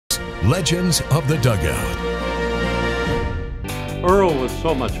Legends of the Dugout. Earl was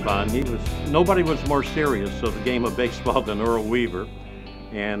so much fun. Nobody was more serious of the game of baseball than Earl Weaver.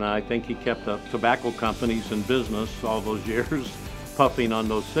 And I think he kept the tobacco companies in business all those years, puffing on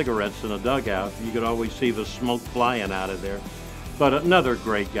those cigarettes in a dugout. You could always see the smoke flying out of there. But another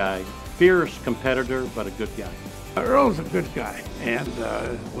great guy, fierce competitor, but a good guy. Earl's a good guy, and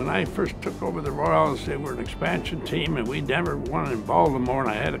when I first took over the Royals, they were an expansion team, and we never won in Baltimore, and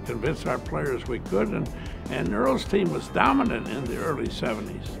I had to convince our players we could, and Earl's team was dominant in the early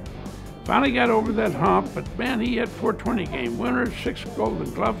 70s. Finally got over that hump, but man, he had 420 game winners, 6 Golden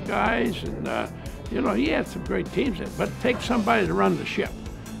Glove guys, and you know, he had some great teams. But it takes somebody to run the ship,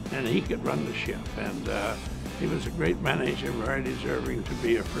 and he could run the ship, and he was a great manager, very deserving to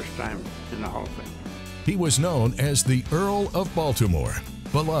be a first time in the Hall of Fame. He was known as the Earl of Baltimore,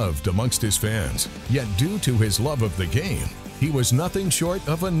 beloved amongst his fans. Yet due to his love of the game, he was nothing short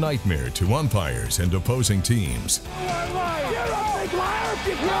of a nightmare to umpires and opposing teams. You're a liar! You're a big liar!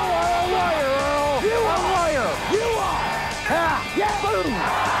 You are a liar, Earl! You are a liar! You are! Ha! Yeah! Boom!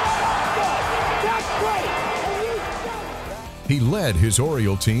 That's great! He led his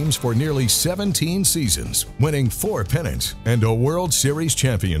Oriole teams for nearly 17 seasons, winning 4 pennants and a World Series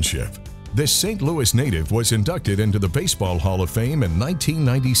championship. This St. Louis native was inducted into the Baseball Hall of Fame in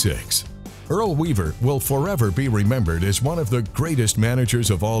 1996. Earl Weaver will forever be remembered as one of the greatest managers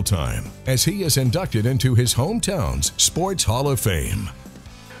of all time, as he is inducted into his hometown's Sports Hall of Fame.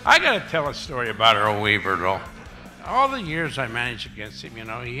 I got to tell a story about Earl Weaver, though. All the years I managed against him, you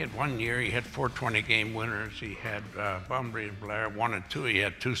know, he had one year, he had 420 game winners. He had Bunbury and Blair, 1 and 2. He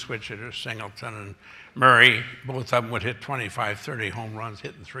had 2 switch hitters, Singleton and Murray. Both of them would hit 25, 30 home runs,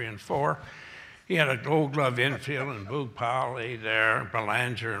 hitting 3 and 4. He had a Gold Glove infield and Boog Powell, there,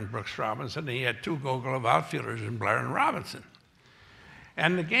 Belanger and Brooks Robinson. He had 2 Gold Glove outfielders in Blair and Robinson.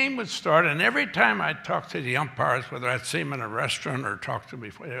 And the game would start, and every time I'd talk to the umpires, whether I'd see them in a restaurant or talk to them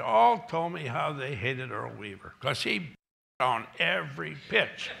before, they all told me how they hated Earl Weaver, because he on every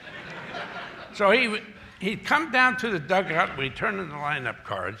pitch. So he'd come down to the dugout, we'd turn in the lineup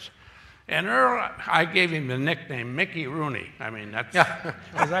cards, and Earl, I gave him the nickname Mickey Rooney. I mean, that's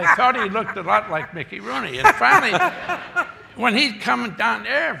because I thought he looked a lot like Mickey Rooney. And finally, when he'd come down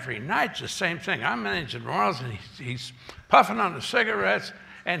every night, the same thing. I'm managing Royals, and he's puffing on the cigarettes,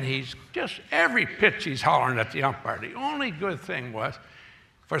 and he's just, every pitch he's hollering at the umpire. The only good thing was,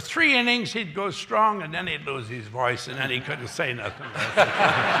 for 3 innings, he'd go strong, and then he'd lose his voice, and then he couldn't say nothing.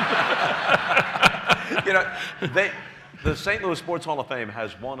 You know, the St. Louis Sports Hall of Fame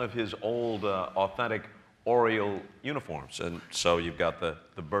has one of his old, authentic Oriole uniforms, and so you've got the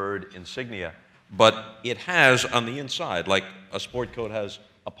bird insignia, but it has on the inside, like a sport coat has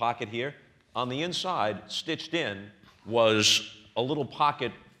a pocket here, on the inside, stitched in, was a little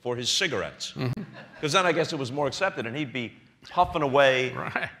pocket for his cigarettes. Because then I guess it was more accepted, and he'd be puffing away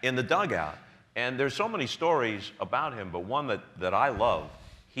in the dugout. And there's so many stories about him, but one that I love,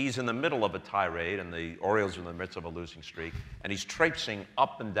 he's in the middle of a tirade, and the Orioles are in the midst of a losing streak, and he's traipsing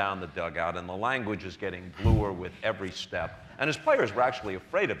up and down the dugout, and the language is getting bluer with every step. And his players were actually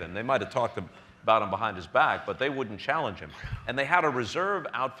afraid of him. They might have talked about him behind his back, but they wouldn't challenge him. And they had a reserve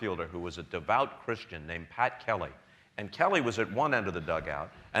outfielder who was a devout Christian named Pat Kelly. And Kelly was at one end of the dugout,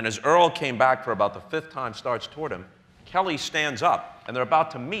 and as Earl came back for about the 5th time starts toward him, Kelly stands up, and they're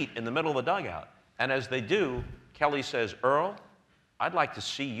about to meet in the middle of the dugout. And as they do, Kelly says, "Earl, I'd like to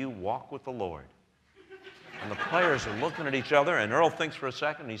see you walk with the Lord." And the players are looking at each other, and Earl thinks for a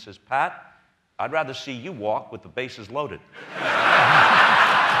second, and he says, "Pat, I'd rather see you walk with the bases loaded."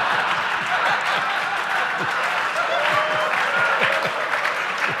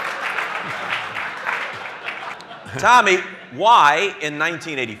 Tommy, why, in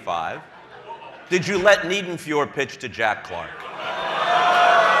 1985, did you let Niedenfuer pitch to Jack Clark?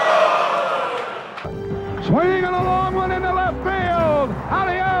 Swinging a long one into left field.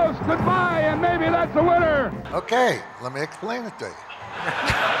 Adios, goodbye, and maybe that's the winner. Okay, let me explain it to you.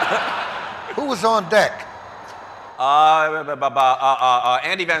 Who was on deck?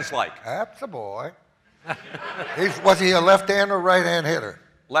 Andy Van Slyke. That's the boy. Was he a left-hand or right-hand hitter?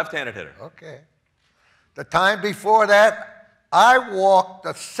 Left-handed hitter. Okay. The time before that, I walked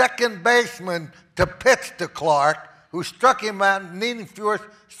the second baseman to pitch to Clark, who struck him out. Niedenfuer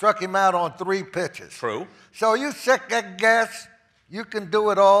struck him out on 3 pitches. True. So you second guess, you can do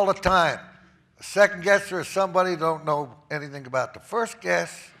it all the time. A second guesser is somebody who don't know anything about the first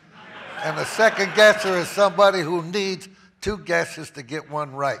guess, and a second guesser is somebody who needs 2 guesses to get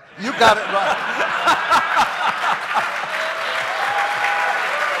one right. You got it right.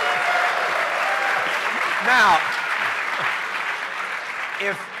 Now,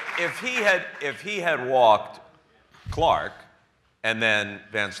 if he had walked Clark, and then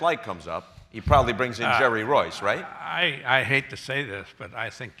Van Slyke comes up, he probably brings in Jerry Royce, right? I hate to say this, but I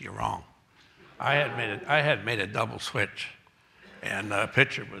think you're wrong. I had made a double switch, and the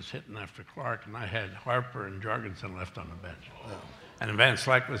pitcher was hitting after Clark, and I had Harper and Jorgensen left on the bench. And Van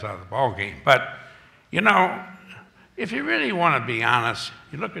Slyke was out of the ball game. But, you know, if you really want to be honest,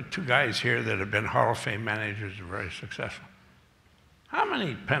 you look at two guys here that have been Hall of Fame managers and very successful. How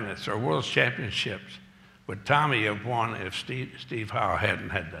many pennants or World Championships would Tommy have won if Steve Howe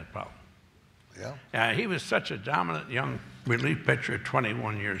hadn't had that problem? Yeah. He was such a dominant young relief pitcher at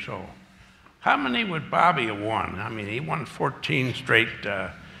 21 years old. How many would Bobby have won? I mean, he won 14 straight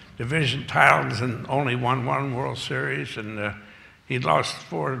division titles and only won one World Series, and he lost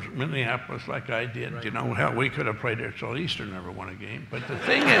 4 to Minneapolis like I did. Right. You know, hell, we could have played there till Easter, never won a game. But the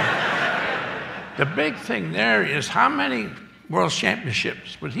thing is, the big thing there is how many World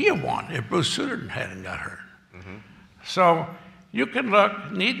Championships would he have won if Bruce Sutter hadn't got hurt? Mm-hmm. So you can look,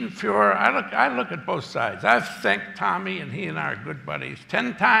 Niedenfuer, I look at both sides. I've thanked Tommy, and he and I are good buddies,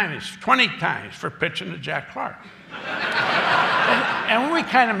 10 times, 20 times for pitching to Jack Clark. and we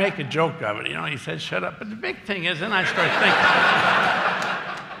kind of make a joke of it. You know, he said, shut up. But the big thing is, then I start thinking,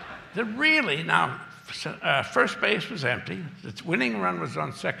 that really, now, first base was empty, the winning run was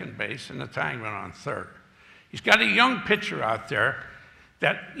on second base, and the tying run on third. He's got a young pitcher out there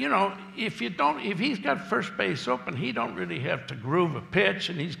that, you know, if he's got first base open, he don't really have to groove a pitch,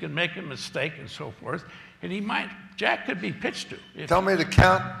 and he's going to make a mistake and so forth. And Jack could be pitched to. Tell me the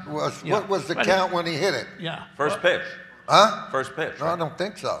count was, what was the count when he hit it? Yeah. First pitch. Huh? First pitch. No, I don't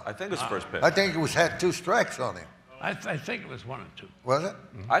think so. I think it was first pitch. I think it had 2 strikes on him. I think it was 1 and 2. Was it?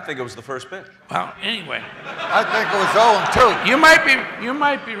 I think it was the first pitch. Well, anyway. I think it was 0 and 2. You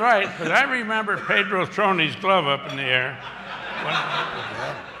might be right, but I remember Pedro throwing his glove up in the air.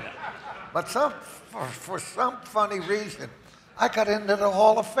 Yeah. But for some funny reason, I got into the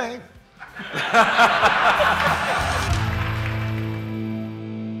Hall of Fame.